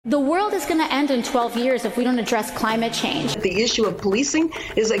The world is going to end in 12 years if we don't address climate change. The issue of policing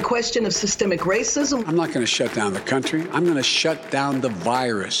is a question of systemic racism. I'm not going to shut down the country. I'm going to shut down the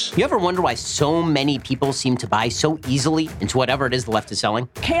virus. You ever wonder why so many people seem to buy so easily into whatever it is the left is selling?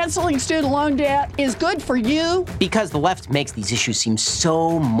 Canceling student loan debt is good for you. Because the left makes these issues seem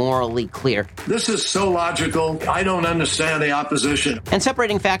so morally clear. This is so logical. I don't understand the opposition. And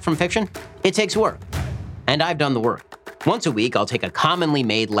separating fact from fiction, it takes work. And I've done the work. Once a week, I'll take a commonly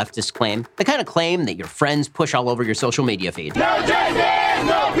made leftist claim, the kind of claim that your friends push all over your social media feed. No justice,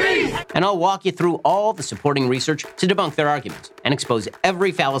 no peace! And I'll walk you through all the supporting research to debunk their arguments and expose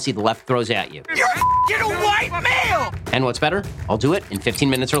every fallacy the left throws at you. You're a white male! And what's better, I'll do it in 15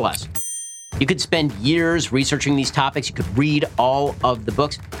 minutes or less. You could spend years researching these topics, you could read all of the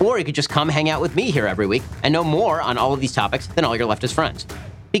books, or you could just come hang out with me here every week and know more on all of these topics than all your leftist friends.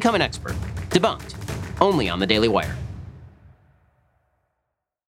 Become an expert. Debunked. Only on The Daily Wire.